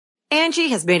Angie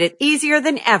has made it easier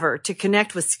than ever to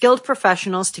connect with skilled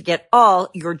professionals to get all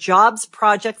your jobs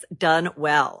projects done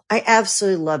well. I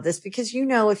absolutely love this because,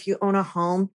 if you own a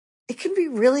home, it can be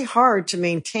really hard to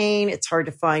maintain. It's hard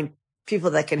to find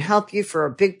people that can help you for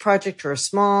a big project or a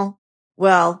small.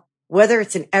 Well, whether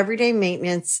it's in everyday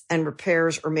maintenance and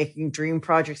repairs or making dream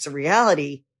projects a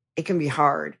reality, it can be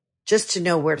hard just to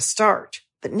know where to start.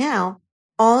 But now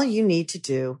all you need to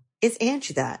do is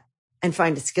Angie that and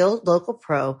find a skilled local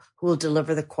pro who will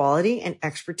deliver the quality and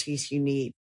expertise you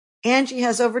need. Angie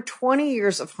has over 20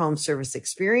 years of home service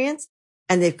experience,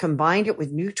 and they've combined it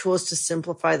with new tools to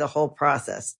simplify the whole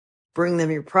process. Bring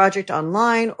them your project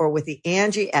online or with the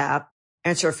Angie app,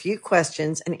 answer a few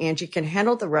questions, and Angie can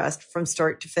handle the rest from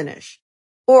start to finish.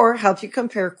 Or help you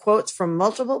compare quotes from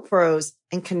multiple pros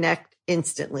and connect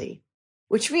instantly,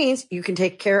 which means you can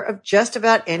take care of just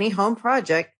about any home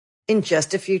project in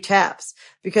just a few taps.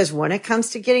 Because when it comes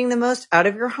to getting the most out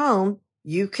of your home,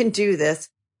 you can do this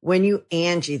when you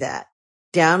Angie that.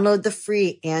 Download the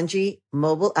free Angie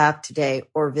mobile app today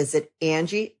or visit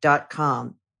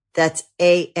Angie.com. That's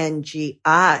ANGI.com.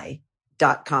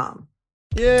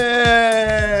 Yay!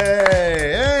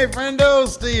 Hey, friendo,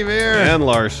 Steve here. And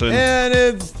Larson. And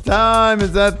it's time.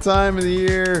 It's that time of the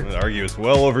year. I'd argue it's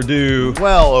well overdue.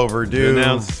 Well overdue. To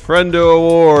announce Friendo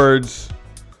Awards.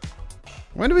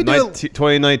 When do we do it?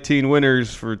 2019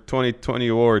 winners for 2020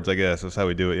 awards, I guess. That's how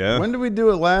we do it, yeah? When did we do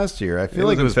it last year? I feel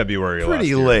like it was February pretty last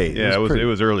year. late. Yeah, it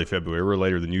was early February. We're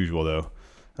later than usual, though.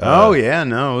 It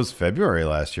was February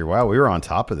last year. Wow, we were on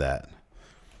top of that.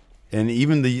 And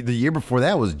even the year before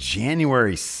that was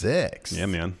January 6th. Yeah,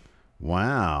 man.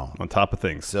 Wow. On top of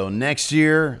things. So next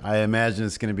year, I imagine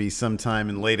it's going to be sometime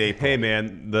in late April. Hey,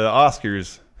 man, the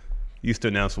Oscars used to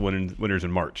announce the winners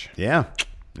in March. Yeah.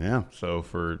 Yeah. So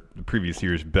for the previous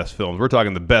year's best films, we're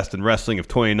talking the best in wrestling of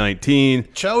 2019.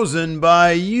 Chosen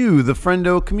by you, the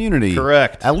Friendo community.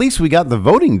 Correct. At least we got the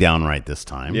voting down right this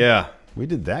time. Yeah. We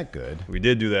did that good. We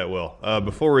did do that well.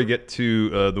 Before we get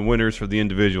to the winners for the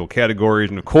individual categories,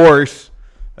 and of course,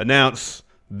 announce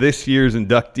this year's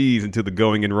inductees into the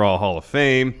Going in Raw Hall of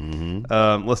Fame,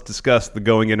 let's discuss the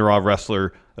Going in Raw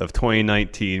Wrestler of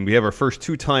 2019. We have our first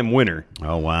two-time winner.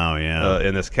 Oh, wow, yeah.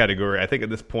 In this category. I think at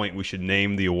this point we should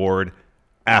name the award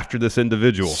after this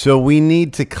individual. So we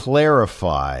need to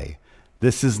clarify,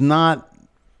 this is not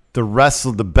the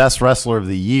best wrestler of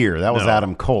the year. That was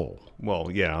Adam Cole.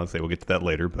 Well, yeah, I'll say we'll get to that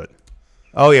later, but...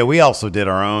 Oh, yeah, we also did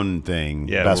our own thing,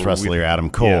 best wrestler, Adam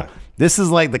Cole. Yeah. This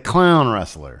is like the clown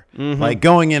wrestler, like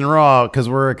Going in Raw, because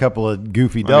we're a couple of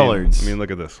goofy dullards. I mean, look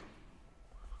at this.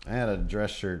 I had a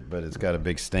dress shirt, but it's got a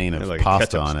big stain of like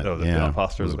pasta on it. Oh, the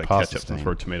pasta is like pasta ketchup stain.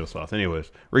 for tomato sauce.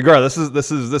 Anyways, regardless,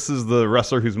 this is the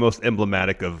wrestler who's most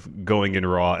emblematic of Going in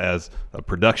Raw as a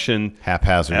production,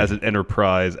 haphazard, as an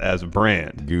enterprise, as a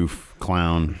brand, goof,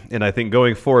 clown. And I think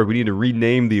going forward, we need to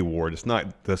rename the award. It's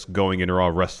not this Going in Raw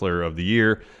Wrestler of the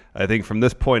Year. I think from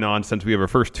this point on, since we have our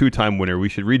first two-time winner, we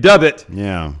should redub it.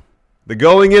 Yeah. The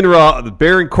Going in Raw, the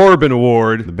Baron Corbin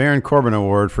Award. The Baron Corbin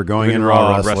Award for Going in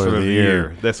Raw Wrestler of the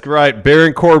Year. That's right.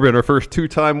 Baron Corbin, our first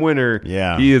two-time winner.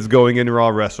 Yeah. He is Going in Raw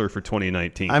Wrestler for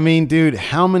 2019. I mean, dude,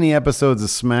 how many episodes of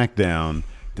SmackDown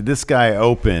did this guy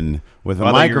open with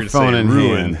a microphone in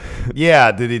hand?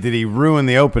 Yeah, did he ruin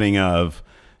the opening of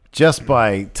just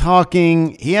by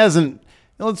talking? He hasn't,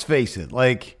 let's face it,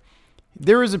 like,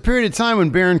 there was a period of time when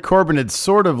Baron Corbin had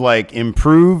sort of like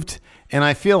improved, and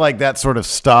I feel like that sort of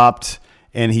stopped,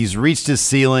 and he's reached his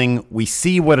ceiling. We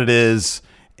see what it is,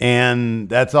 and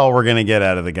that's all we're going to get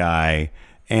out of the guy.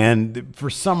 And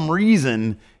for some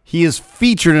reason, he is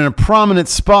featured in a prominent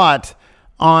spot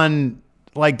on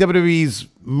like WWE's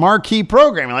marquee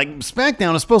programming. Like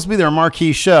SmackDown is supposed to be their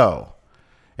marquee show.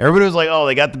 Everybody was like, "Oh,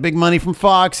 they got the big money from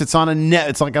Fox. It's on a net.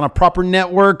 It's like on a proper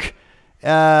network.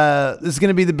 This is going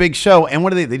to be the big show." And what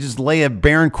do they? They just lay a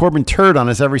Baron Corbin turd on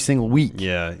us every single week.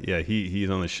 Yeah. He's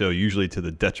on the show usually to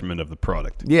the detriment of the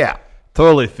product. Yeah,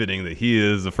 totally fitting that he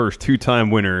is the first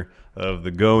two-time winner of the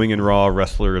Going in Raw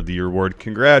Wrestler of the Year award.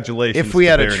 Congratulations! If we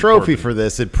had Baron a trophy Corbin for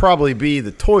this, it'd probably be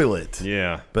the toilet.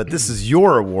 Yeah, but this is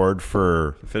your award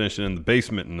for finishing in the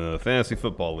basement in the Fantasy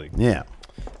Football League. Yeah.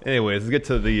 Anyways, let's get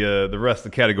to the rest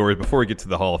of the categories before we get to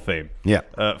the Hall of Fame.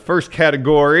 Yeah. First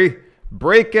category.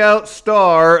 Breakout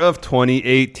Star of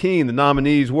 2018. The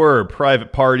nominees were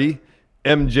Private Party,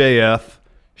 MJF,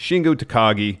 Shingo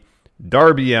Takagi,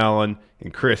 Darby Allin,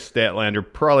 and Chris Statlander.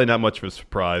 Probably not much of a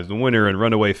surprise. The winner in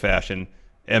runaway fashion,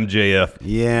 MJF.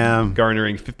 Yeah.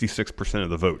 Garnering 56% of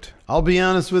the vote. I'll be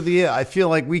honest with you. I feel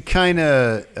like we kind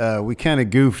of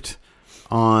goofed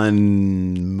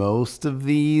on most of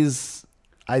these.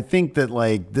 I think that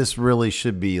like this really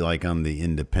should be like on the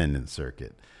independent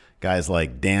circuit. guys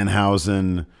like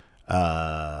Danhausen,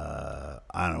 I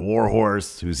don't know,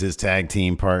 Warhorse, who's his tag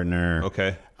team partner.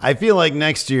 Okay. I feel like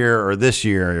next year, or this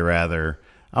year rather,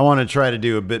 I want to try to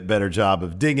do a bit better job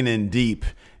of digging in deep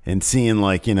and seeing,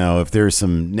 like, if there's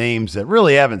some names that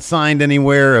really haven't signed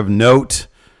anywhere of note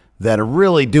that are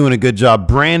really doing a good job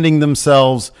branding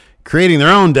themselves, creating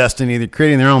their own destiny, they're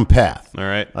creating their own path. All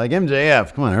right. Like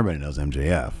MJF. Come on, everybody knows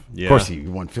MJF. Yeah. Of course, he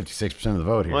won 56% of the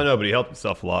vote here. Well, I know, but he helped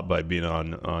himself a lot by being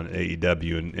on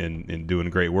AEW and doing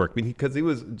great work. I mean, because he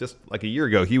was just like a year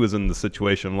ago, he was in the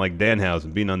situation like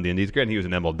Danhausen, being on the Indies. Granted, he was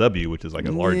in MLW, which is like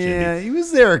a large indie. Yeah, he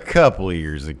was there a couple of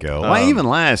years ago. Even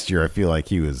last year, I feel like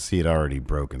he had already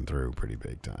broken through pretty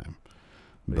big time.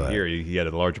 But here, he had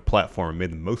a larger platform and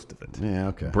made the most of it. Yeah,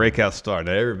 okay. Breakout star.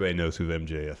 Now, everybody knows who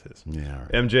MJF is. Yeah,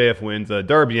 right. MJF wins.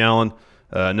 Darby Allin,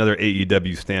 another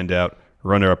AEW standout,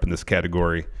 runner-up in this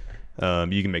category.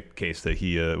 You can make the case that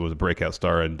he was a breakout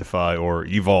star in Defy or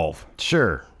Evolve.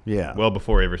 Sure, yeah. Well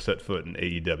before he ever set foot in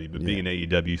AEW. But being in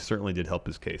AEW certainly did help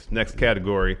his case. Next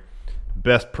category,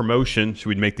 best promotion. Should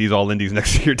we make these all indies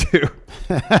next year, too?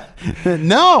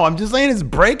 No, I'm just saying it's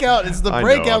breakout. It's the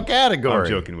breakout category. I'm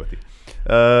joking with you.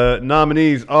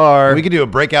 Nominees are... We could do a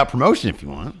breakout promotion if you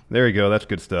want. There you go. That's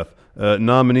good stuff.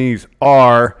 Nominees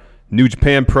are New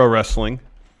Japan Pro Wrestling,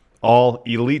 All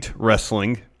Elite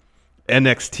Wrestling,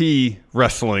 NXT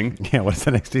Wrestling. Yeah, what does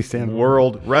NXT stand for?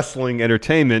 World Wrestling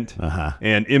Entertainment,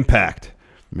 and Impact.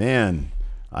 Man,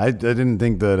 I didn't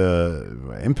think that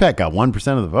Impact got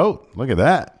 1% of the vote. Look at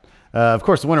that. Of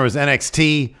course, the winner was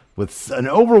NXT with an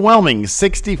overwhelming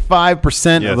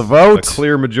 65% of the vote. A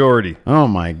clear majority. Oh,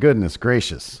 my goodness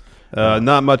gracious.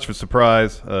 Not much of a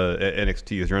surprise.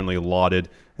 NXT is generally lauded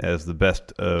as the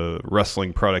best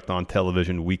wrestling product on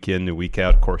television week in and week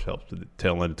out. Of course, helps to the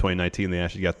tail end of 2019. They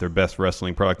actually got their best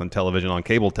wrestling product on television, on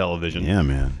cable television. Yeah,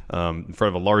 man. In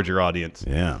front of a larger audience.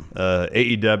 Yeah.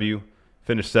 AEW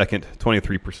finished second,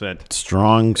 23%.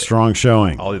 Strong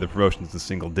showing. All the other promotions in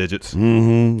single digits.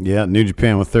 Mm-hmm. Yeah, New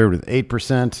Japan with third with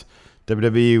 8%.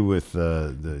 WWE with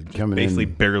the coming basically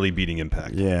in. barely beating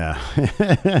Impact. Yeah.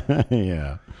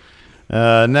 Yeah.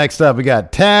 Next up, we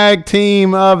got Tag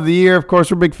Team of the Year. Of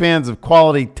course, we're big fans of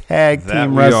quality tag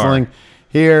team wrestling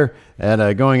here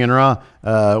at Going in Raw.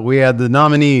 We had the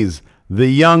nominees, the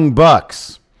Young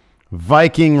Bucks,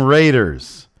 Viking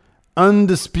Raiders,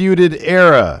 Undisputed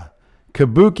Era,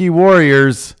 Kabuki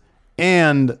Warriors,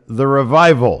 and The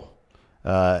Revival.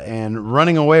 And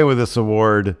running away with this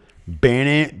award,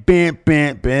 Bennett,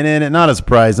 not a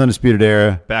surprise, Undisputed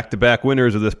Era. Back-to-back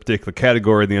winners of this particular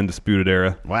category, the Undisputed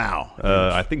Era. Wow.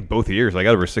 I think both years, I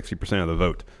got over 60% of the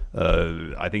vote.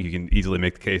 I think you can easily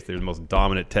make the case they're the most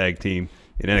dominant tag team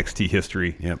in NXT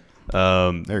history. Yep.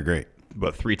 They're great.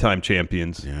 But 3-time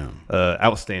champions. Yeah.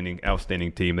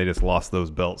 Outstanding team. They just lost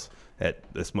those belts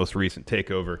at this most recent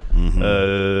takeover.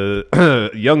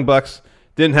 Young Bucks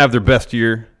didn't have their best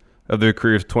year of their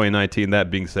careers in 2019. That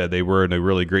being said, they were in a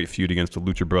really great feud against the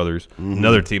Lucha Brothers,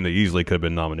 another team that easily could have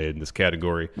been nominated in this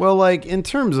category. Well, like in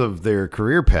terms of their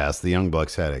career path, the Young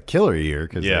Bucks had a killer year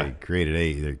because they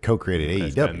co-created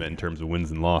AEW. That's in terms of wins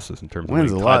and losses, in terms of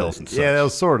Wins winning a lot. titles and such. Yeah, that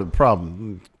was sort of the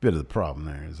problem. Bit of the problem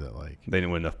there is that like they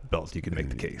didn't win enough belts. You could make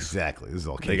the case. Exactly. This is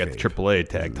all kayfabe. They got the AAA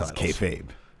tag titles. Kayfabe.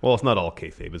 Well, it's not all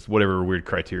kayfabe. It's whatever weird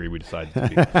criteria we decided to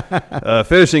be.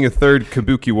 Finishing in third,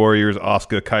 Kabuki Warriors,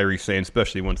 Asuka, Kairi Sane,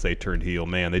 especially once they turned heel.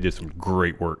 Man, they did some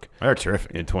great work. They're terrific.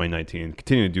 In 2019.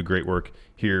 Continuing to do great work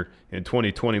here in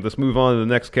 2020. Let's move on to the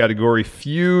next category,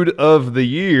 Feud of the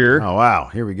Year. Oh, wow.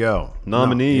 Here we go.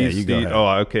 Nominees. Yeah, you go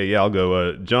ahead. Okay. Yeah, I'll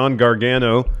go. John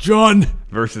Gargano.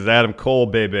 Versus Adam Cole,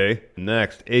 baby.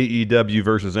 Next, AEW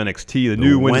versus NXT, the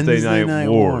new Wednesday Night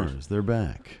Wars. They're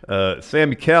back.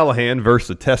 Sami Callihan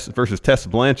versus Tessa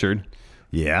Blanchard.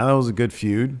 Yeah, that was a good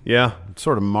feud. Yeah.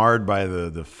 Sort of marred by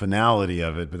the finality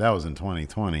of it, but that was in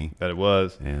 2020. That it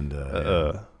was. And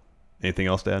anything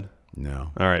else, Dad?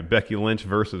 No. All right, Becky Lynch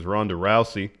versus Ronda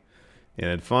Rousey.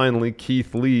 And finally,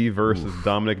 Keith Lee versus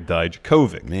Dominic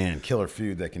Dijakovic. Man, killer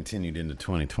feud that continued into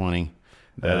 2020.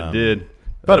 That it did.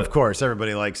 But of course,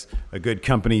 everybody likes a good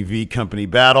company v company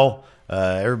battle.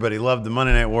 Everybody loved the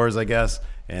Monday Night Wars, I guess,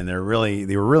 and they were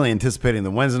really anticipating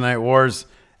the Wednesday Night Wars.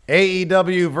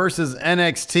 AEW versus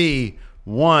NXT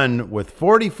won with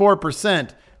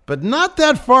 44%, but not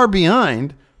that far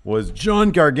behind was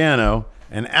John Gargano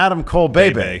and Adam Cole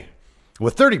Bebe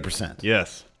with 30%.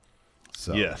 Yes.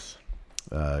 So yes.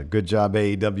 Good job,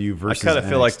 AEW versus NXT. I kind of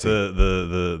feel like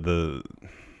the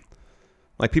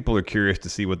like people are curious to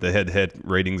see what the head-to-head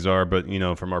ratings are, but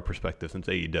from our perspective, since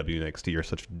AEW and NXT are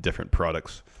such different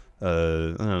products, I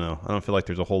don't know. I don't feel like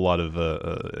there's a whole lot of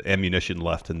ammunition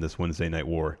left in this Wednesday Night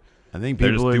War. I think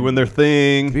they're just doing their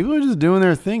thing. People are just doing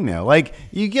their thing now. Like,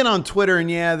 you get on Twitter and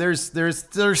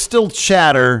there's still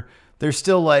chatter. They're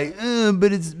still like,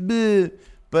 but it's bleh.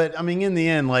 But I mean, in the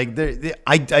end, like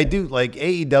I do like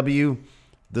AEW,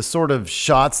 the sort of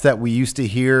shots that we used to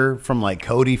hear from like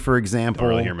Cody, for example.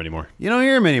 Don't really hear them anymore. You don't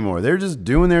hear them anymore. They're just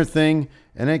doing their thing.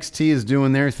 NXT is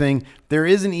doing their thing. There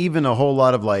isn't even a whole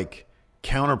lot of like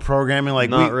counter programming.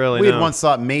 Like we had once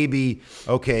thought maybe,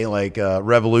 okay, like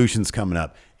Revolution's coming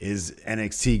up. Is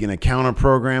NXT going to counter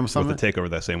program something? With the takeover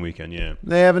that same weekend, yeah.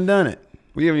 They haven't done it.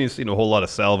 We haven't even seen a whole lot of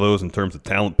salvos in terms of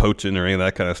talent poaching or any of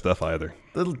that kind of stuff either.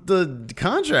 The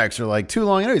contracts are like too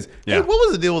long anyways. Yeah. Hey, what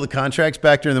was the deal with the contracts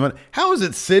back during the month? How is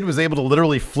it Sid was able to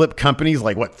literally flip companies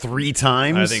like, what, 3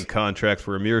 times? I think contracts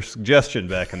were a mere suggestion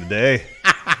back in the day.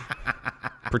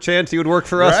 Perchance he would work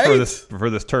for us for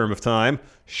this term of time.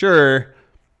 Sure.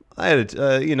 I had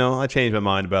I changed my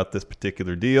mind about this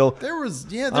particular deal.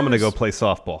 I'm going to go play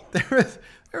softball.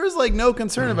 There was like no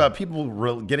concern about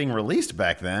people getting released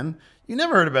back then. You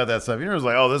never heard about that stuff. You never was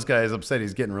like, oh, this guy is upset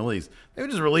he's getting released. They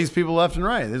would just release people left and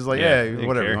right. It's just like,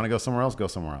 whatever. You want to go somewhere else? Go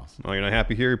somewhere else. Oh, you're not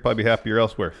happy here? You're probably happier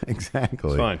elsewhere. Exactly.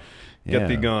 It's fine. Get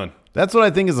thee gone. That's what I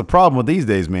think is the problem with these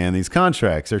days, man. These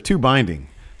contracts are too binding.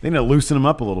 They need to loosen them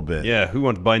up a little bit. Yeah, who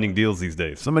wants binding deals these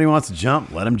days? Somebody wants to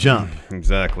jump, let them jump.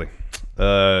 Exactly.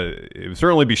 It would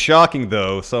certainly be shocking,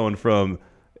 though, someone from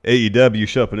AEW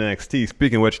show up in NXT.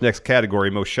 Speaking of which, next category,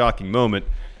 most shocking moment.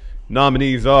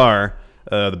 Nominees are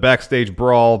the backstage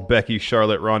brawl, Becky,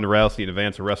 Charlotte, Ronda Rousey in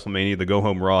advance of WrestleMania, the Go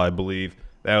Home Raw, I believe.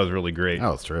 That was really great.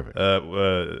 That was terrific.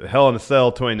 Hell in a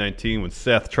Cell 2019 when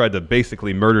Seth tried to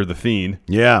basically murder The Fiend.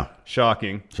 Yeah.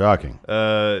 Shocking.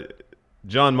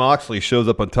 John Moxley shows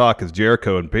up on talk as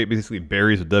Jericho and basically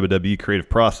buries the WWE creative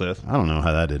process. I don't know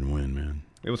how that didn't win, man.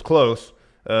 It was close.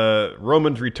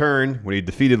 Roman's return when he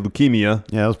defeated leukemia.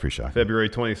 Yeah, that was pretty shocking. February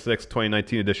 26,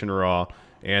 2019 edition of Raw.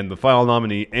 And the final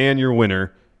nominee and your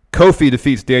winner, Kofi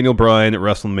defeats Daniel Bryan at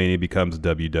WrestleMania, becomes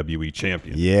WWE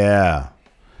champion. Yeah.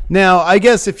 Now, I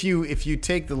guess if you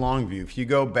take the long view, if you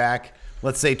go back,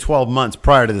 let's say 12 months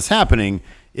prior to this happening,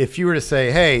 if you were to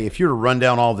say, hey, if you were to run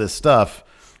down all this stuff,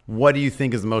 what do you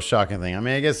think is the most shocking thing? I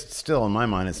mean, I guess still in my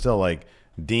mind, it's still like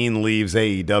Dean leaves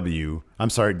AEW. I'm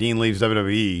sorry, Dean leaves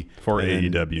WWE for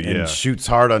AEW, and shoots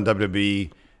hard on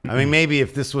WWE. I mean, maybe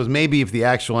if the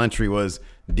actual entry was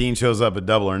Dean shows up at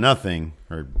Double or Nothing,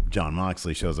 or John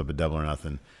Moxley shows up at Double or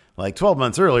Nothing, like 12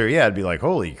 months earlier, yeah, it'd be like,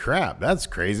 holy crap, that's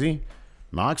crazy.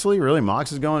 Moxley, really?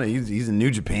 Mox is going? He's in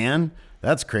New Japan?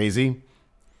 That's crazy.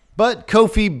 But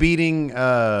Kofi beating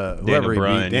Daniel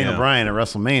Bryan at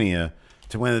WrestleMania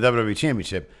to win the WWE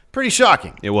Championship, pretty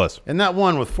shocking. It was. And that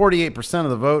won with 48% of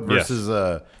the vote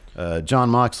versus John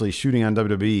Moxley shooting on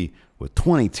WWE with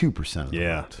 22% of the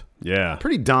vote. Yeah.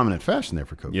 Pretty dominant fashion there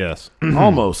for Kofi. Yes.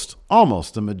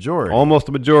 almost a majority. Almost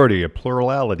a majority, a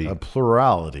plurality.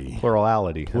 Plurality.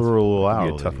 Plurality.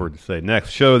 That's a tough word to say.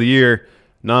 Next, show of the year,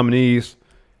 nominees,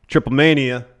 Triple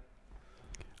Mania.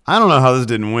 I don't know how this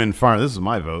didn't win far. This is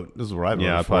my vote. This is where I voted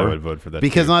for. Yeah, I probably would vote for that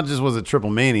because too. Not just was it Triple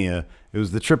Mania, it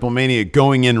was the Triple Mania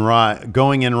Going in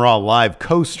Raw live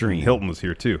co-stream. Hilton was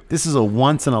here too. This is a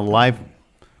once in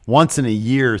a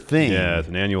year thing. Yeah, it's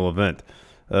an annual event.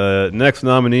 Next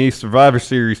nominee, Survivor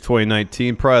Series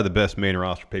 2019, probably the best main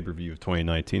roster pay-per-view of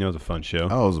 2019. It was a fun show.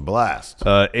 Oh, it was a blast.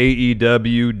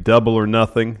 AEW Double or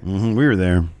Nothing. Mm-hmm, we were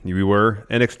there. We were.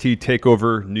 NXT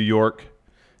TakeOver New York,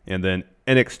 and then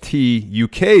NXT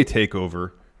UK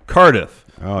TakeOver Cardiff.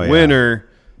 Oh, yeah. Winner.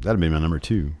 That'd be my number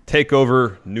 2.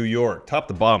 TakeOver New York. Top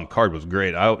to bottom card was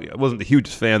great. I wasn't the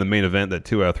hugest fan of the main event, that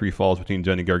 2 out of 3 falls between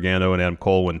Johnny Gargano and Adam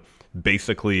Cole when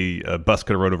basically Bus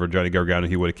could have run over Johnny Gargano,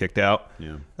 he would have kicked out.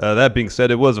 Yeah. That being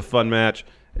said, it was a fun match.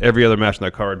 Every other match in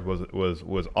that card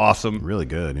was awesome. Really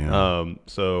good, yeah.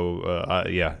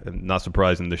 Not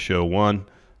surprising the show won.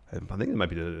 I think it might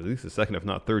be at least the second, if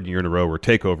not third year in a row where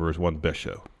TakeOver has won best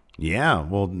show. Yeah,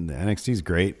 well, NXT's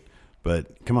great,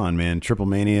 but come on, man, Triple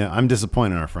Mania. I'm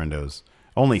disappointed in our friendos.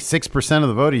 Only 6% of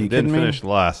the vote. Are you kidding me? Didn't finish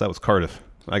last. That was Cardiff.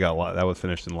 That was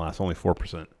finished in last. Only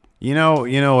 4%. You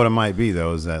know what it might be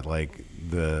though is that like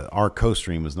our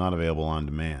co-stream was not available on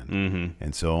demand,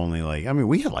 and so only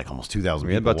we had like almost 2,000.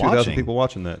 We had about 2,000 people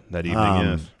watching that evening.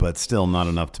 Yes, but still not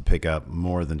enough to pick up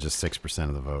more than just 6%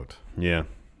 of the vote. Yeah.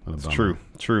 That's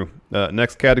true.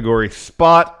 Next category,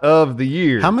 Spot of the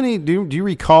Year. How many do you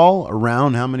recall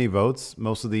around how many votes?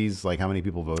 Most of these, like how many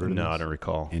people voted? No, I don't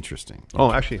recall. Interesting.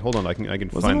 Oh, actually, hold on. I can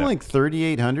Wasn't find it that. like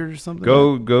 3,800 or something?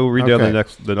 Go read down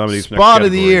the nominees. For Spot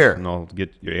of the Year, and I'll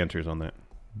get your answers on that.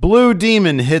 Blue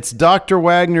Demon hits Dr.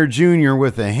 Wagner Jr.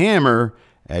 with a hammer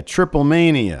at Triple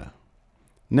Mania.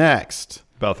 Next,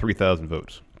 about 3,000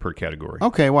 votes per category.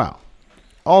 Okay, wow.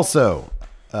 Also,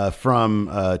 from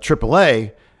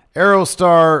AAA,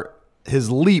 Aerostar, his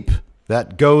leap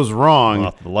that goes wrong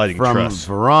Off the lighting from truss.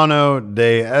 Verano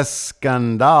de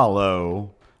Escandalo,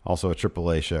 also a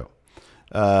AAA show.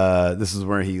 This is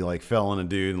where he like fell on a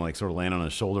dude and like sort of landed on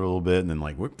his shoulder a little bit and then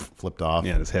like flipped off.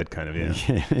 Yeah, his head kind of,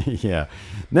 yeah. Yeah.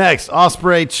 Next,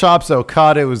 Ospreay chops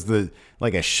Okada. It was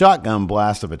like a shotgun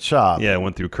blast of a chop. Yeah, it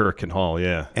went through Kirk and Hall,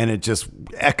 yeah. And it just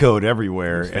echoed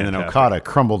everywhere. And then Okada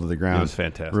crumbled to the ground. It was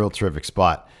fantastic. Real terrific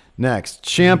spot. Next,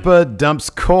 Ciampa dumps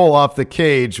Cole off the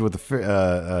cage with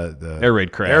the Air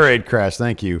raid crash. Air raid crash,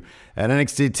 thank you. At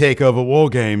NXT TakeOver War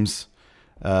Games,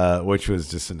 which was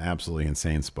just an absolutely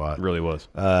insane spot. It really was.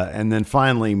 And then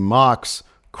finally, Mox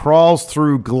crawls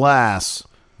through glass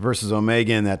versus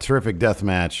Omega in that terrific death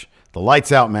match, the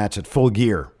lights out match at Full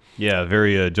Gear. Yeah,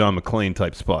 very John McClane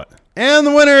type spot. And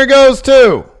the winner goes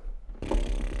to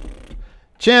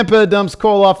Ciampa dumps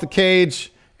Cole off the cage.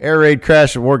 Air raid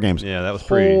crash at War Games. Yeah, that was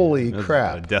pretty. Holy that was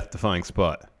crap. a death-defying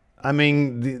spot. I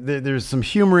mean, there's some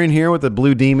humor in here with the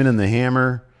Blue Demon and the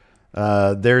hammer.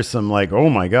 There's some like, oh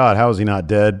my God, how is he not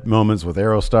dead moments with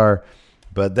Aerostar.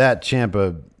 But that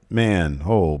Ciampa, man,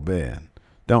 oh man,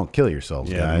 don't kill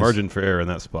yourselves, Yeah, guys. the margin for error in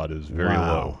that spot is very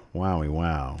low. Wowie,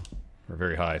 wow. Or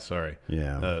very high, sorry.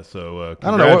 Yeah. So I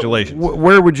don't know. congratulations.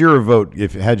 Where would your vote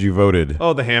had you voted?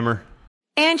 Oh, the hammer.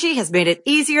 Angie has made it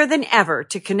easier than ever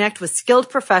to connect with skilled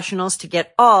professionals to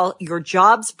get all your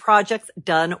jobs projects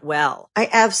done well. I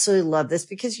absolutely love this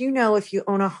because, if you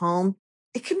own a home,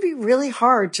 it can be really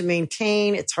hard to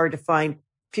maintain. It's hard to find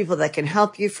people that can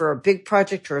help you for a big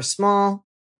project or a small.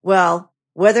 Well,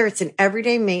 whether it's in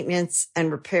everyday maintenance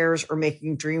and repairs or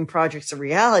making dream projects a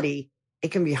reality,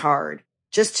 it can be hard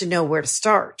just to know where to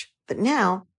start. But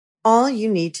now all you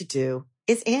need to do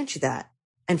is Angie that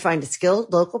and find a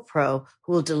skilled local pro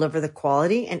who will deliver the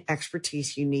quality and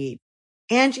expertise you need.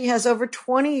 Angie has over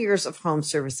 20 years of home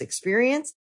service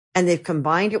experience, and they've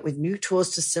combined it with new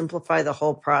tools to simplify the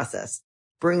whole process.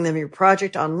 Bring them your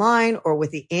project online or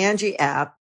with the Angie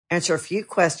app, answer a few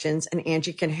questions, and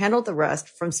Angie can handle the rest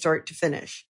from start to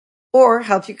finish. Or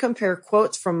help you compare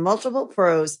quotes from multiple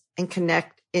pros and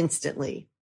connect instantly,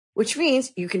 which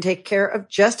means you can take care of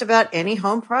just about any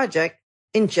home project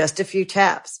in just a few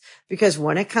taps. Because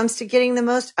when it comes to getting the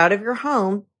most out of your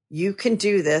home, you can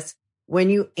do this when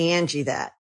you Angie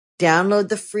that. Download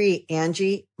the free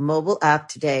Angie mobile app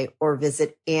today or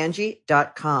visit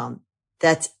Angie.com.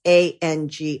 That's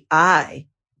ANGI.com.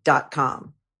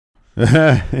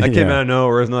 That came out of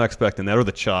nowhere. I was not expecting that. Or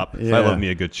the chop. Yeah. I love me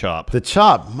a good chop. The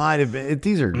chop might have been.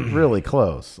 These are really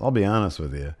close. I'll be honest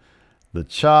with you. The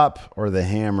chop or the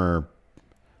hammer.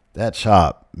 That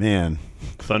chop, man.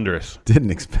 Thunderous.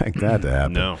 Didn't expect that to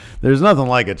happen. No. There's nothing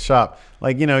like a chop.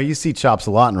 Like, you see chops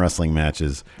a lot in wrestling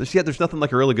matches. There's nothing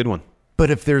like a really good one. But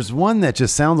if there's one that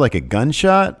just sounds like a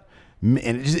gunshot, and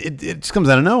it just comes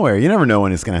out of nowhere, you never know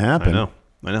when it's going to happen.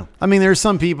 I know. I mean, there's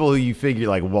some people who you figure,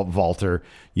 like Walter,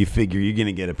 you figure you're going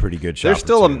to get a pretty good shot. There's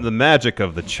still the magic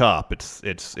of the chop.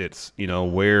 It's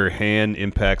where hand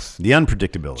impacts the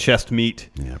unpredictability, chest meat.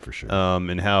 Yeah, for sure.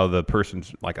 And how the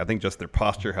person's I think just their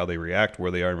posture, how they react, where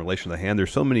they are in relation to the hand.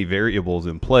 There's so many variables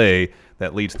in play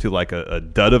that leads to like a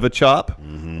dud of a chop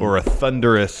or a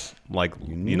thunderous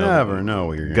never know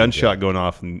what you're gonna gunshot get. Going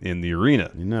off in the arena.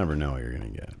 You never know what you're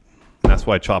going to get. That's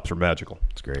why chops are magical.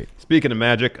 It's great. Speaking of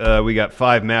magic, we got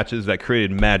 5 matches that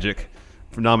created magic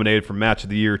nominated for Match of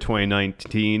the Year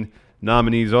 2019.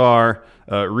 Nominees are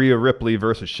Rhea Ripley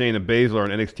versus Shayna Baszler on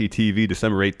NXT TV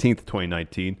December 18th,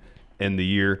 2019. End the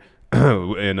year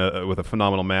with a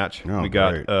phenomenal match. Oh, we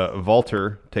got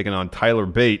Walter taking on Tyler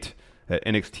Bate at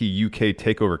NXT UK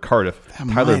TakeOver Cardiff.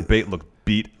 Tyler Bate looked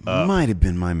beat up. Might have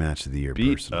been my match of the year,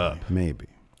 Beat personally. up. Maybe.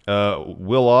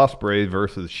 Will Ospreay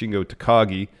versus Shingo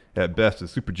Takagi at Best of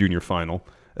Super Junior final.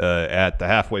 At the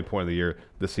halfway point of the year,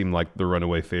 this seemed like the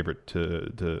runaway favorite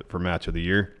for Match of the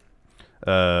Year.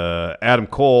 Adam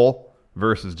Cole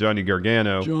versus Johnny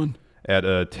Gargano at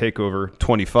TakeOver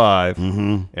 25.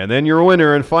 Mm-hmm. And then your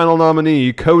winner and final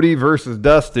nominee, Cody versus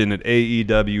Dustin at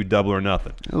AEW Double or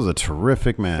Nothing. It was a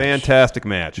terrific match. Fantastic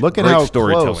match. Look at Great how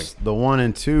storytelling. close the 1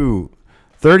 and 2,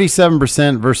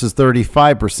 37% versus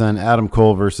 35%. Adam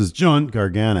Cole versus John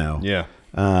Gargano. Yeah.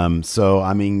 So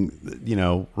I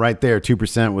mean, right there,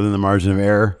 2% within the margin of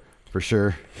error for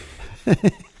sure.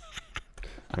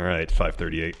 All right,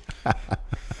 538. I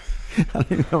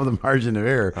don't even know what the margin of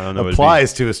error I don't know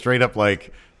applies to a straight up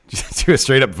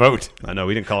vote. I know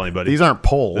we didn't call anybody. These aren't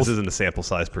polls. This isn't a sample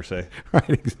size per se. Right,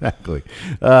 exactly.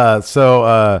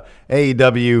 So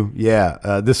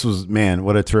AEW, this was, man,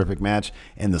 what a terrific match.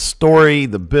 And the story,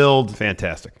 the build.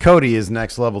 Fantastic. Cody is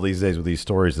next level these days with these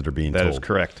stories that are being told. That is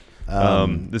correct.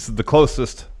 This is the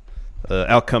closest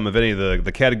outcome of any of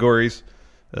the categories.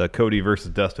 Cody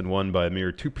versus Dustin won by a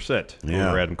mere 2%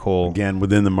 over Adam Cole. Again,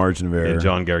 within the margin of error. And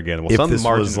John Gargano. Well, some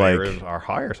margins of error are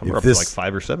higher. Some are up to like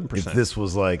 5 or 7%. If this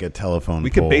was like a telephone we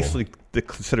poll, could basically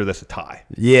consider this a tie.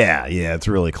 Yeah, it's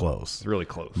really close. It's really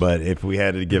close. But if we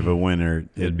had to give a winner,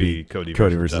 it'd be Cody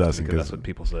versus Dustin. Because that's what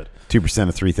people said. 2%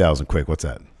 of 3,000. Quick, what's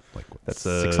that? Like that's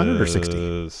 600 or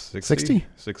 60?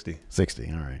 60?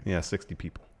 60. All right. Yeah, 60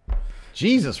 people.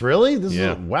 Jesus, really? This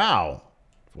is wow.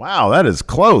 Wow, that is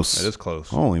close. That is close.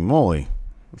 Holy moly.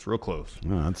 It's real close.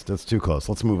 No, that's too close.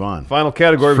 Let's move on. Final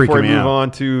category before we move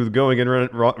on to the Going in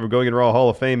Raw Hall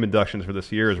of Fame inductions for this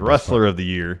year is Wrestler of the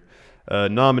Year.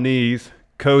 Nominees,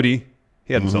 Cody.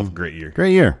 He had himself a great year.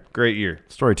 Great year. Great year.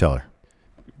 Storyteller.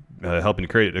 Helping to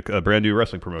create a brand new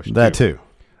wrestling promotion. That too.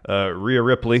 Rhea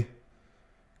Ripley.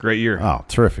 Great year. Oh,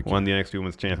 terrific. Won the NXT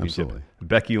Women's Championship. Absolutely.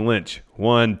 Becky Lynch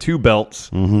won 2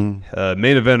 belts. Main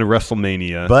event of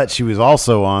WrestleMania. But she was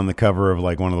also on the cover of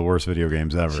like one of the worst video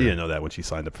games ever. She didn't know that when she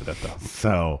signed up for that, though.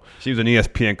 So she was in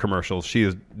ESPN commercials. She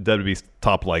is WWE's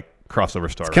top like crossover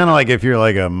star. It's kind of like if you're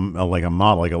like a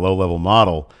model, like a low level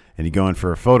model, and you go in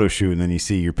for a photo shoot, and then you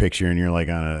see your picture, and you're like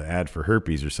on an ad for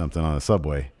herpes or something on the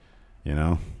subway. You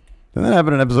know, didn't that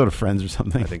happen in an episode of Friends or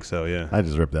something? I think so. Yeah, I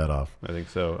just ripped that off. I think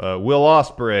so. Will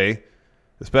Ospreay.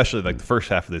 Especially like the first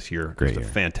half of this year. Great year.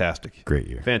 Fantastic. Great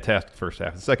year. Fantastic first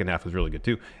half. The second half was really good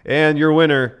too. And your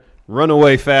winner,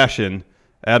 runaway fashion,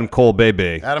 Adam Cole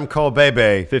Bebe. Adam Cole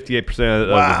Bebe. 58% of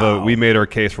the vote. We made our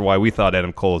case for why we thought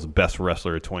Adam Cole was the best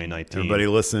wressler of 2019. Everybody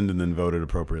listened and then voted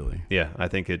appropriately. Yeah, I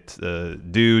think it.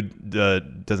 Dude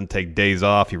doesn't take days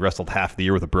off. He wrestled half the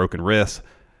year with a broken wrist.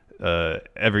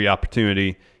 Every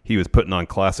opportunity, he was putting on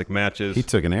classic matches. He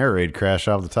took an air raid crash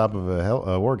off the top of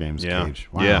a War Games cage.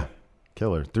 Wow. Yeah.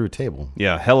 Killer through a table.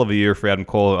 Yeah, hell of a year for Adam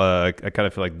Cole. I kind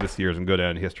of feel like this year is going to go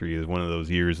down in history as one of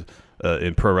those years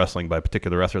in pro wrestling by a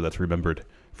particular wrestler that's remembered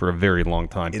for a very long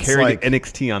time. Carried like,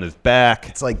 NXT on his back.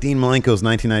 It's like Dean Malenko's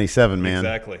 1997, man.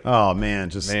 Exactly. Oh, man.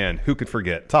 Who could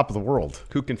forget? Top of the world.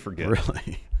 Who can forget?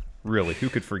 Really, who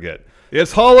could forget?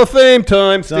 It's Hall of Fame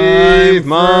time, Steve.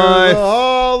 My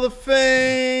Hall of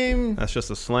Fame. That's just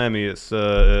a slammy. It's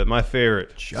my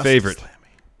favorite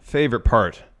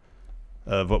part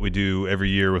of what we do every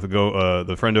year with the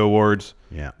Friendo Awards.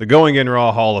 Yeah. The Going in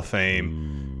Raw Hall of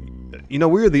Fame. You know,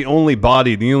 we're the only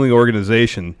body, the only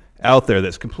organization out there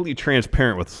that's completely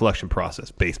transparent with the selection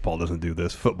process. Baseball doesn't do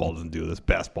this. Football doesn't do this.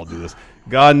 Basketball do this.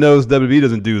 God knows WWE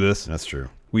doesn't do this. That's true.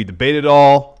 We debate it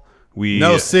all.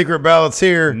 No secret ballots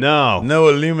here. No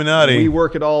Illuminati. We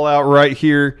work it all out right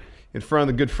here in front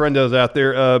of the good friendos out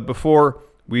there. Before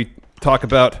we talk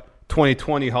about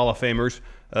 2020 Hall of Famers,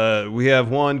 we have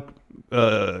one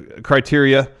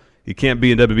criteria. You can't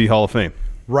be in WWE Hall of Fame.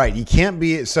 Right. You can't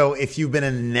be. So if you've been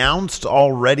announced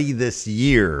already this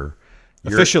year.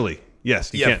 Officially.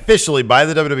 Yes. You can't. Officially by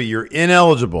the WWE, you're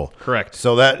ineligible. Correct.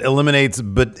 So that eliminates.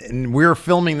 But we're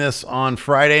filming this on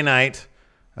Friday night.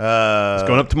 It's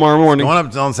going up tomorrow morning. It's going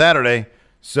up on Saturday.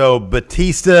 So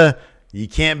Batista, you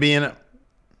can't be in it.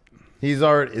 He's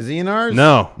already. Is he in ours?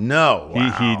 No.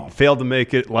 Wow. He failed to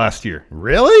make it last year.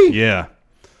 Really? Yeah.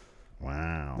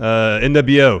 Wow.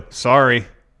 NWO. Sorry.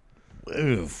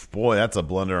 Oof, boy, that's a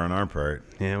blunder on our part.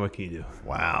 Yeah, what can you do?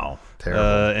 Wow.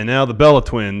 Terrible. And now the Bella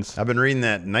Twins. I've been reading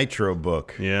that Nitro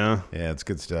book. Yeah. Yeah, it's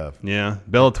good stuff. Yeah.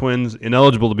 Bella Twins,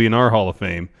 ineligible to be in our Hall of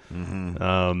Fame.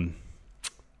 Mm-hmm.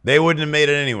 They wouldn't have made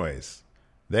it anyways.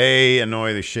 They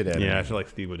annoy the shit out of me. Yeah, I feel like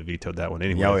Steve would have vetoed that one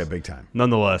anyway. Yeah, big time.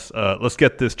 Nonetheless, let's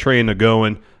get this train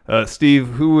going. Steve,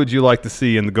 who would you like to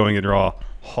see in the Going in Raw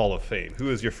Hall of Fame? Who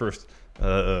is your first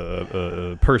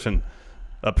person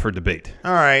up for debate?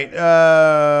 All right.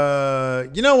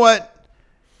 You know what?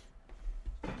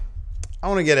 I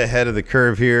want to get ahead of the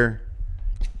curve here.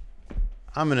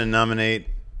 I'm going to nominate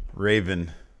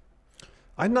Raven.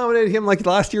 I nominated him like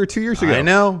last year or 2 years ago. I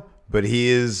know, but he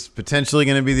is potentially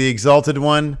going to be the exalted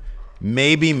one.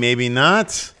 Maybe, maybe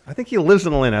not. I think he lives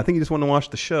in Atlanta. I think he just wanted to watch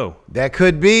the show. That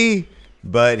could be.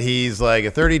 But he's like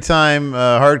a 30-time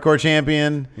hardcore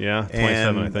champion. Yeah,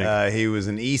 27, and, I think. He was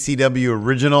an ECW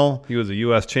original. He was a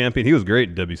U.S. champion. He was great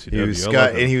in WCW.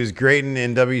 He was great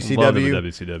in WCW. Love him in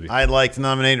WCW. I'd like to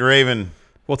nominate Raven.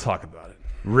 We'll talk about it.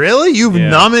 Really? You've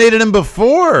nominated him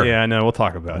before? Yeah, I know. We'll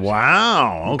talk about it.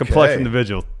 Wow. Okay. Complex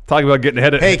individual. Talk about getting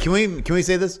ahead of. Hey, can we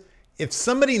say this? If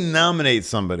somebody nominates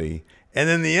somebody and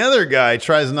then the other guy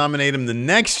tries to nominate him the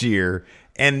next year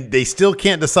and they still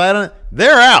can't decide on it,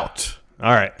 they're out.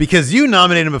 All right. Because you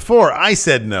nominated him before. I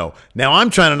said no. Now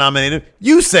I'm trying to nominate him.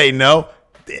 You say no.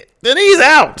 Then he's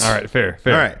out. All right. Fair.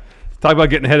 All right. Talk about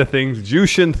getting ahead of things.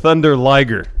 Jushin Thunder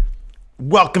Liger.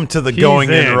 Welcome to the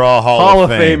Going in Raw Hall of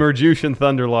Fame. Famer Jushin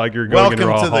Thunder Liger. Welcome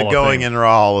to the Going in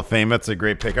Raw Hall of Fame. That's a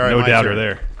great pick. All right, no doubter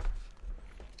there.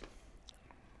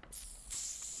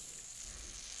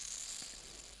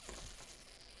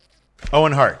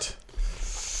 Owen Hart.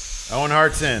 Owen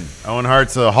Hart's in. Owen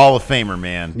Hart's a Hall of Famer,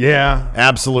 man. Yeah.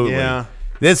 Absolutely. Yeah.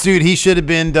 This dude, he should have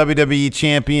been WWE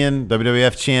champion,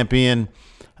 WWF champion.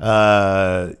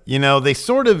 They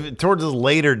sort of, towards his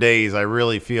later days, I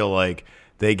really feel like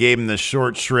they gave him the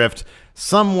short shrift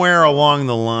somewhere along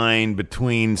the line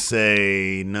between,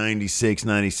 say, 96,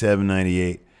 97,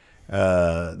 98.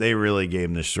 They really gave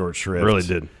him the short shrift. Really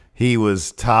did. He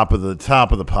was top of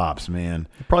the pops, man.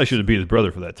 Probably should have beat his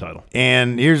brother for that title.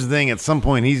 And here's the thing: at some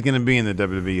point, he's going to be in the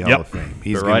WWE Hall of Fame.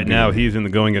 But right now, he's in the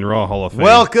Going in Raw Hall of Fame.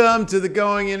 Welcome to the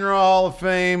Going in Raw Hall of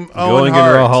Fame, Going in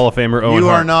Raw Hall of Famer Owen Hart. You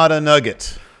are not a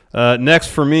nugget. Next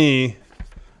for me,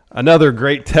 another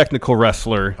great technical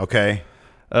wrestler. Okay.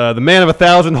 The man of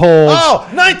 1,000 holds. Oh,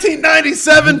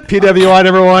 1997. PWI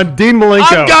 #1, Dean Malenko.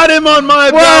 I've got him on my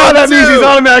Wow, that means he's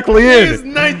automatically in. He's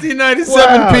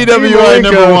 1997 PWI Dean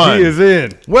Malenko, #1. He is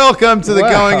in. Welcome to the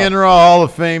Going in Raw Hall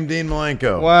of Fame, Dean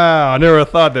Malenko. Wow, I never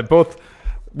thought that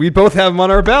we both have him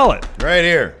on our ballot. Right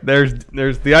here. There's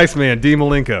the Iceman, Dean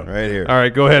Malenko. Right here. All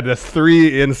right, go ahead. That's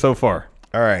 3 in so far.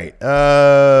 All right.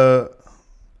 All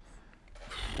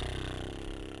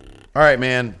right,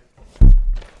 man.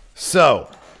 So,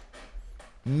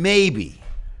 maybe,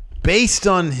 based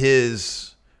on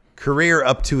his career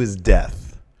up to his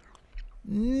death,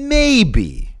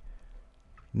 maybe,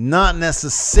 not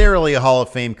necessarily a Hall of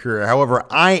Fame career. However,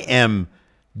 I am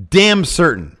damn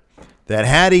certain that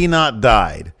had he not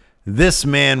died, this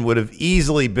man would have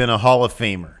easily been a Hall of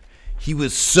Famer. He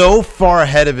was so far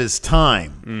ahead of his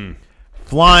time.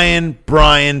 Flying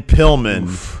Brian Pillman.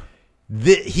 Oof.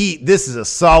 This is a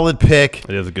solid pick.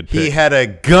 It is a good pick. He had a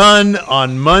gun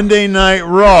on Monday Night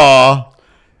Raw.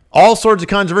 All sorts of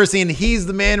controversy, and he's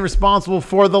the man responsible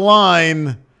for the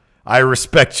line, "I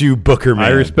respect you, Booker Man."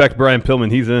 I respect Brian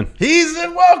Pillman. He's in. He's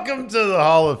in. Welcome to the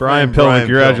Hall of Fame. Brian Pillman,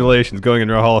 congratulations. Going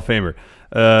into a Hall of Famer.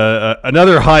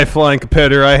 Another high-flying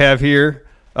competitor I have here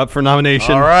up for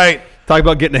nomination. All right. Talk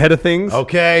about getting ahead of things.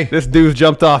 Okay. This dude's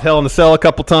jumped off Hell in a Cell a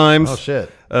couple times. Oh,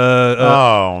 shit.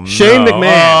 Shane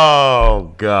McMahon.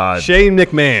 Oh, God. Shane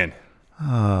McMahon.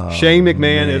 Shane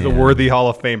McMahon is a worthy Hall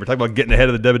of Famer. Talk about getting ahead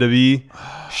of the WWE.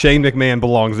 Shane McMahon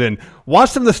belongs in. Watch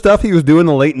some of the stuff he was doing in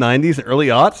the late 90s and early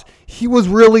aughts. He was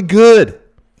really good.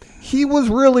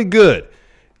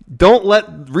 Don't let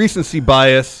recency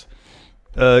bias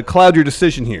cloud your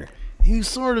decision here. He was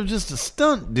sort of just a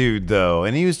stunt dude, though,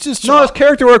 and he was just... No, his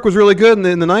character work was really good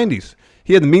in the 90s.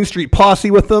 He had the Mean Street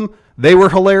Posse with them. They were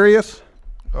hilarious.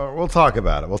 We'll talk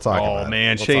about it. Oh,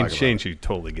 man. Shane should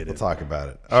totally get in. We'll talk about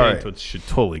it. Shane should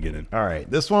totally get in. All right.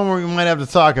 This one we might have to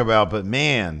talk about, but,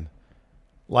 man,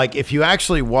 like, if you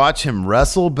actually watch him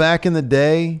wrestle back in the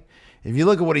day, if you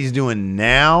look at what he's doing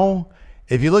now,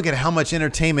 if you look at how much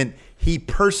entertainment he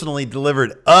personally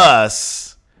delivered us...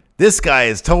 This guy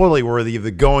is totally worthy of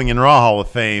the Going in Raw Hall of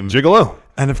Fame. Gigolo.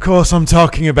 And, of course, I'm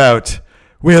talking about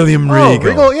William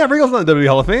Regal. Regal's not in the WWE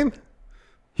Hall of Fame.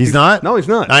 He's not? No, he's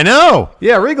not. I know.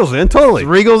 Yeah, Regal's in, totally.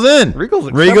 Regal's in. Regal's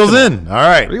in. All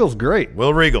right. Regal's great.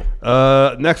 Will Regal.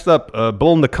 Next up,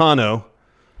 Bull Nakano.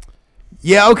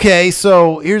 Yeah, okay.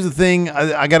 So, here's the thing.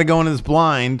 I got to go into this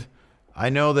blind. I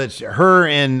know that her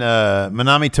and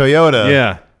Manami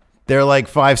Toyota, they're like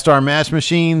 5-star match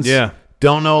machines. Yeah.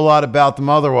 Don't know a lot about them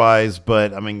otherwise,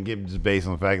 but I mean, just based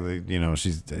on the fact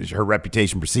that her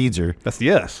reputation precedes her. That's the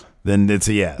yes. Then it's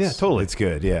a yes. Yeah, totally. It's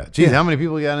good. Yeah. Geez, how many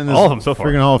people got in this? All of them so far.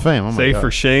 Freaking Hall of Fame. Oh Save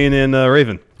for Shane and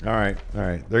Raven. All right.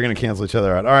 They're gonna cancel each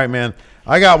other out. All right, man.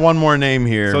 I got one more name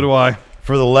here. So do I.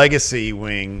 For the legacy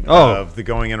wing of the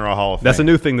Going in Raw Hall of Fame. That's a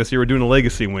new thing this year. We're doing a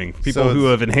legacy wing. People who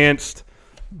have enhanced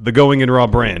the Going in Raw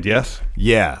brand. Yes.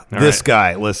 Yeah. This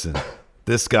guy. Listen.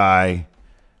 This guy.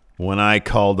 When I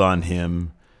called on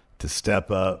him to step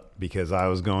up because I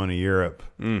was going to Europe,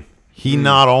 he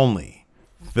not only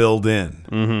filled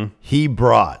in, he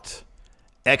brought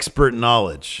expert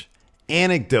knowledge,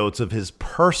 anecdotes of his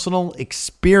personal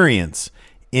experience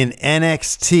in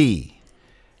NXT.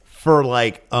 For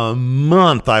like a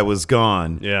month I was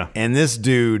gone. Yeah. And this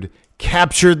dude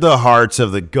captured the hearts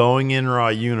of the Going in Raw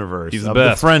universe. He's the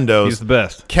best. The Friendos. He's the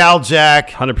best. Cal Jack.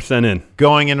 100% in.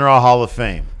 Going in Raw Hall of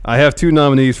Fame. I have 2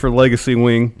 nominees for Legacy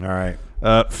Wing. All right.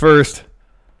 First,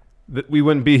 we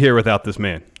wouldn't be here without this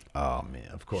man. Oh, man,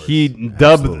 of course. He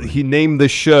named the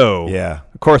show. Yeah.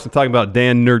 Of course, I'm talking about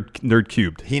Dan Nerd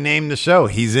Cubed. He named the show.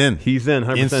 He's in. He's in,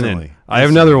 100% Instantly. in. I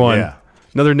have another one. Yeah.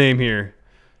 Another name here.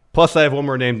 Plus, I have one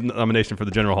more nomination for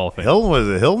the General Hall of Fame. Hilton, was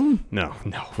it Hilton? No.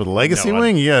 For the legacy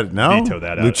wing? You got no? Veto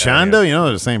that. Luchando? You know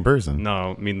they're the same person.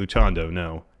 No, I mean Luchando,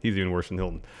 no. He's even worse than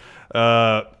Hilton.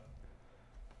 The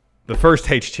first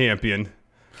H champion.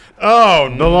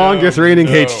 Oh, the longest reigning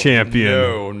H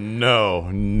champion.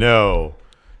 No.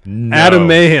 Adam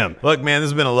Mayhem. Look, man, this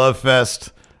has been a love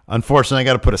fest. Unfortunately, I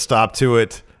got to put a stop to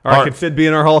it. All right, can Sid be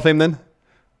in our Hall of Fame then?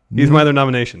 He's my other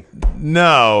nomination.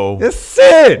 No. It's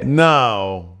Sid.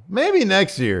 No. Maybe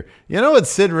next year. You know what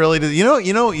Sid really does? Do you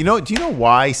know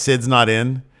why Sid's not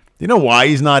in? Do you know why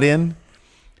he's not in?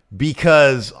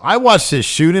 Because I watched his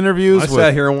shoot interviews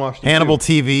with Hannibal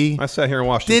TV. I sat here and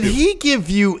watched Did he give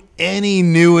you any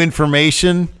new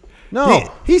information?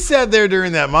 No. He sat there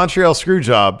during that Montreal screw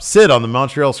job, Sid on the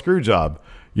Montreal screw job.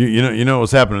 You know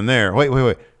what's happening there. Wait.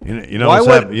 You know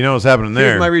what's happening there.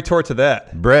 Here's my retort to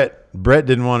that. Brett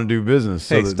didn't want to do business.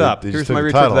 Hey, stop. Here's my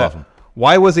retort to that.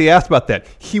 Why was he asked about that?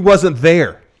 He wasn't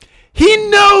there. He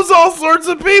knows all sorts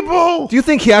of people. Do you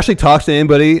think he actually talks to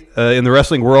anybody in the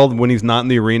wrestling world when he's not in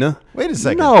the arena? Wait a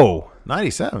second. No.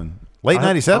 97. Late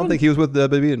 97? I don't think he was with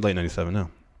WWE in late 97, no.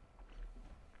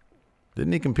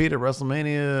 Didn't he compete at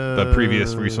WrestleMania? The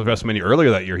previous WrestleMania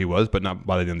earlier that year he was, but not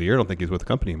by the end of the year. I don't think he's with the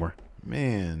company anymore.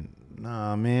 Man,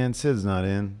 Sid's not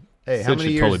in. Hey, Sid how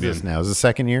many years is this now? Is it the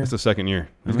second year? It's the second year.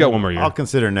 He's got one more year. I'll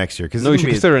consider next year. No, you should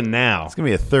consider it now. It's going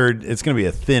to be a third. It's going to be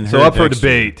a thin herd. So up for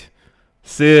debate,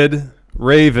 Sid,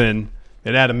 Raven,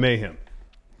 and Adam Mayhem.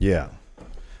 Yeah. I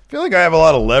feel like I have a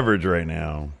lot of leverage right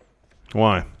now.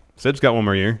 Why? Sid's got one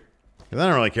more year. Because I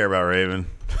don't really care about Raven.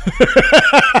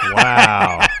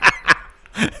 Wow.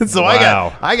 So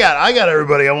wow. I got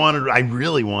everybody I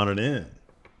really wanted in.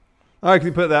 All right, can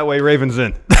you put it that way? Raven's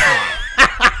in.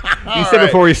 You said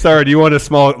before we started you want a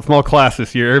small class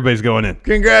this year. Everybody's going in.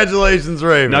 Congratulations,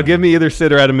 Raven. Now give me either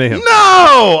Sid or Adam Mayhem. No,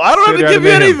 I don't have to give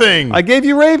you anything. I gave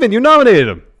you Raven. You nominated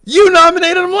him. You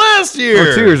nominated him last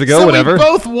year. Or 2 years ago, so whatever. We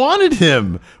both wanted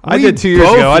him. I did 2 years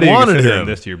ago. I didn't consider him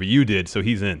this year, but you did, so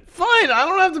he's in. Fine. I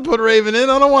don't have to put Raven in.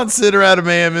 I don't want Sid or Adam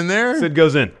Mayhem in there. Sid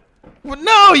goes in. Well,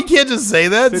 no, you can't just say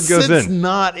that. Sid's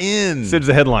not in. Sid's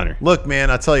the headliner. Look,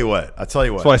 man, I tell you what. That's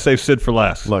why I save Sid for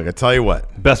last. Look, I tell you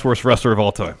what. Best worst wrestler of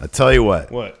all time. I tell you what.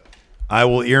 What? I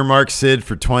will earmark Sid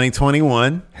for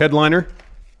 2021. Headliner?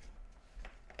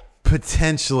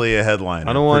 Potentially a headliner.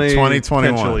 I don't want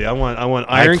 2021. Potentially. I want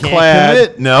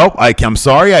ironclad. Commit. No, I'm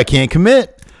sorry. I can't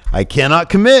commit. I cannot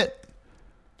commit.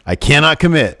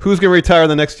 Who's going to retire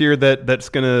the next year that's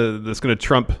gonna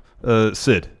trump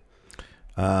Sid?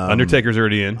 Undertaker's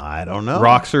already in. I don't know.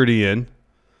 Rock's already in.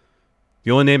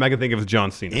 The only name I can think of is John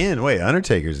Cena. Wait,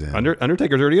 Undertaker's in.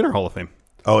 Undertaker's already in our Hall of Fame.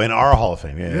 Oh, in our Hall of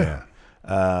Fame. Yeah.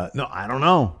 No, I don't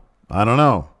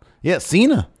know. Yeah,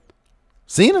 Cena.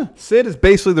 Sid is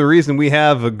basically the reason we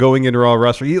have a going in Raw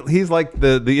wrestler. He's like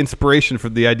the inspiration for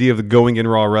the idea of the going in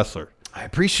Raw wrestler. I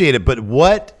appreciate it, but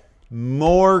what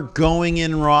more going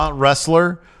in Raw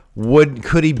wrestler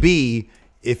could he be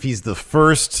if he's the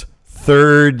first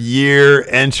third year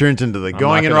entrant into the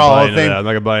Going in Raw Hall of Fame? I'm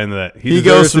not going to buy into that. He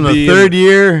goes from the third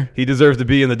year. He deserves to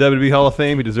be in the WWE Hall of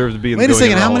Fame. He deserves to be in the Wait a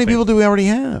second. How many people people do we already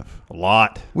have? A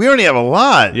lot. We already have a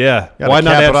lot. Yeah. Why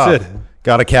not add Sid?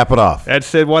 Got to cap it off. Add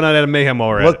Sid. Why not Adam Mayhem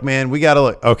already? Look, man, we got to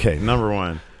look. Okay, number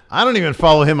one. I don't even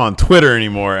follow him on Twitter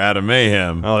anymore, Adam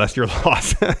Mayhem. Oh, that's your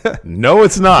loss. No,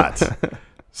 it's not.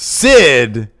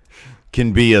 Sid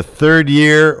can be a third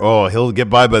year. Oh, he'll get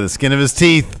by the skin of his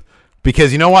teeth.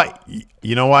 Because you know what?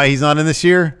 You know why he's not in this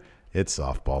year? It's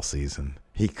softball season.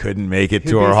 He couldn't make it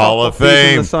to our Hall of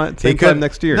Fame. Same time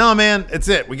next year. No, man, it's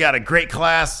it. We got a great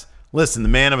class. Listen, the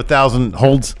man of 1,000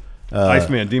 holds.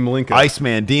 Iceman Dean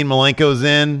Malenko's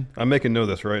in. I'm making note of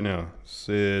this right now.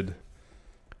 Sid.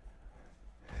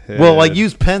 Well, like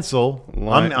use pencil.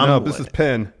 No, this is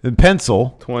pen.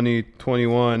 Pencil.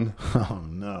 2021. Oh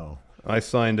no. I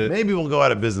signed it. Maybe we'll go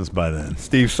out of business by then.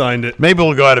 Steve signed it. Maybe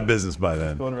we'll go out of business by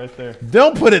then. Going right there.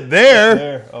 Don't put it there.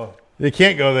 There. Oh. It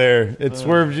can't go there. It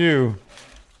swerves you.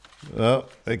 Oh,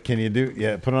 can you do?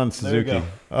 Yeah, put it on Suzuki. There you go.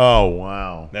 Oh,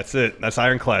 wow. That's it. That's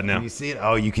ironclad now. Can you see it?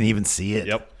 Oh, you can even see it.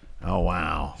 Yep. Oh,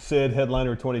 wow. Sid,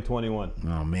 headliner 2021.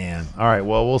 Oh, man. All right.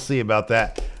 Well, we'll see about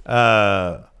that.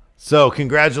 So,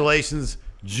 congratulations,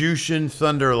 Jushin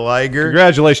Thunder Liger.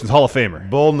 Congratulations, Hall of Famer.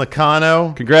 Bull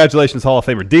Nakano. Congratulations, Hall of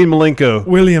Famer. Dean Malenko.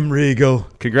 William Regal.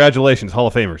 Congratulations, Hall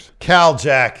of Famers. Cal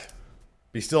Jack.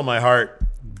 Be still my heart.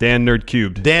 Dan Nerd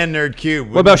Cubed.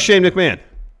 What about Shane McMahon?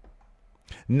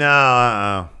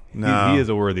 No. He is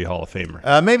a worthy Hall of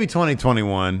Famer. Maybe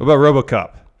 2021. What about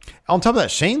RoboCop? On top of that,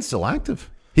 Shane's still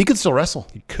active. He could still wrestle.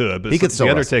 He could, but he could still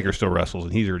The Undertaker still wrestles,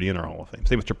 and he's already in our Hall of Fame.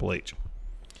 Same with Triple H.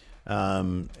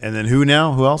 And then who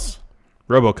now? Who else?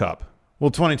 RoboCop. Well,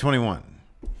 2021.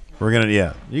 We're going to,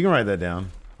 yeah, you can write that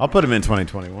down. I'll put him in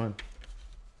 2021.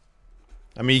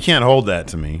 I mean, you can't hold that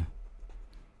to me.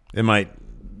 It might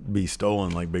be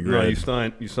stolen like Big Red.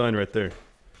 You signed right there.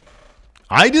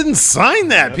 I didn't sign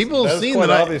that. People have seen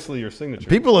that. Obviously, your signature.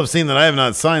 People have seen that I have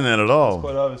not signed that at all. That's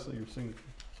quite obviously your signature.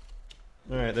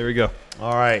 All right, there we go.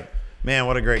 All right. Man,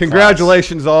 what a great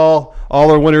Congratulations, class. all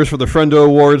our winners for the Friendo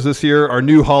Awards this year, our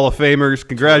new Hall of Famers.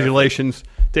 Congratulations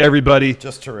to everybody.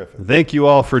 Just terrific. Thank you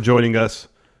all for joining us.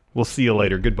 We'll see you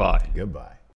later. Goodbye.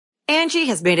 Goodbye. Angie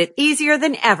has made it easier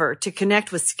than ever to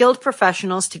connect with skilled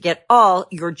professionals to get all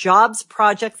your jobs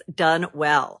projects done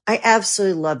well. I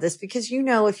absolutely love this because, you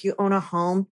know, if you own a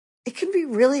home, it can be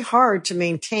really hard to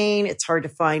maintain. It's hard to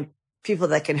find people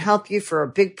that can help you for a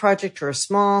big project or a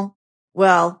small.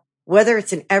 Well, whether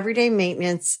it's in everyday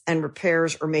maintenance and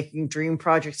repairs or making dream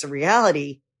projects a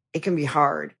reality, it can be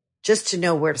hard just to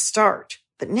know where to start.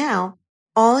 But now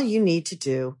all you need to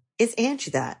do is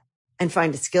Angie that and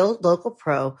find a skilled local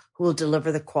pro who will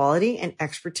deliver the quality and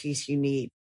expertise you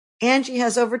need. Angie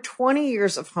has over 20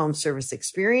 years of home service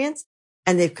experience,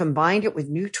 and they've combined it with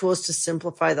new tools to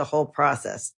simplify the whole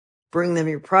process. Bring them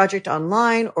your project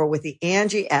online or with the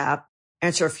Angie app,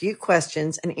 answer a few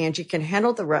questions, and Angie can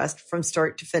handle the rest from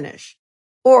start to finish.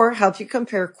 Or help you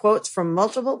compare quotes from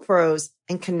multiple pros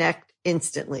and connect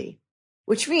instantly,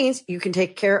 which means you can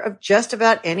take care of just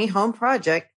about any home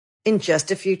project in just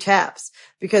a few taps.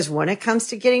 Because when it comes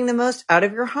to getting the most out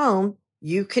of your home,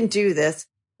 you can do this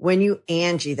when you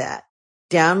Angie that.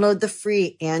 Download the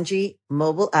free Angie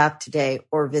mobile app today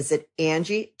or visit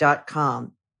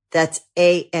Angie.com. That's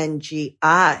ANGI.com.